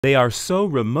They are so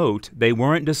remote they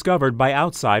weren't discovered by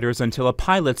outsiders until a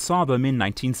pilot saw them in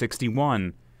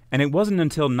 1961. And it wasn't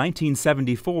until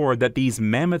 1974 that these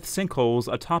mammoth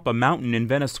sinkholes atop a mountain in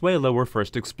Venezuela were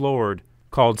first explored.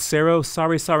 Called Cerro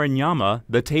Sarisariñama,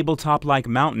 the tabletop-like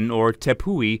mountain, or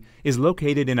tepui, is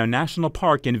located in a national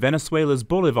park in Venezuela's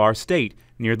Bolivar state,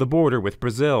 near the border with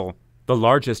Brazil. The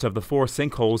largest of the 4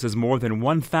 sinkholes is more than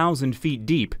 1,000 feet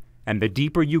deep, and the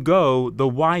deeper you go, the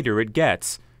wider it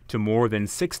gets, to more than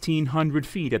 1,600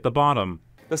 feet at the bottom.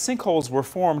 The sinkholes were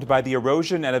formed by the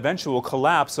erosion and eventual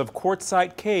collapse of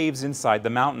quartzite caves inside the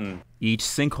mountain. Each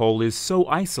sinkhole is so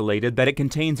isolated that it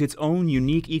contains its own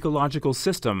unique ecological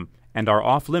system, and are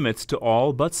off-limits to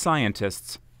all but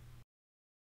scientists.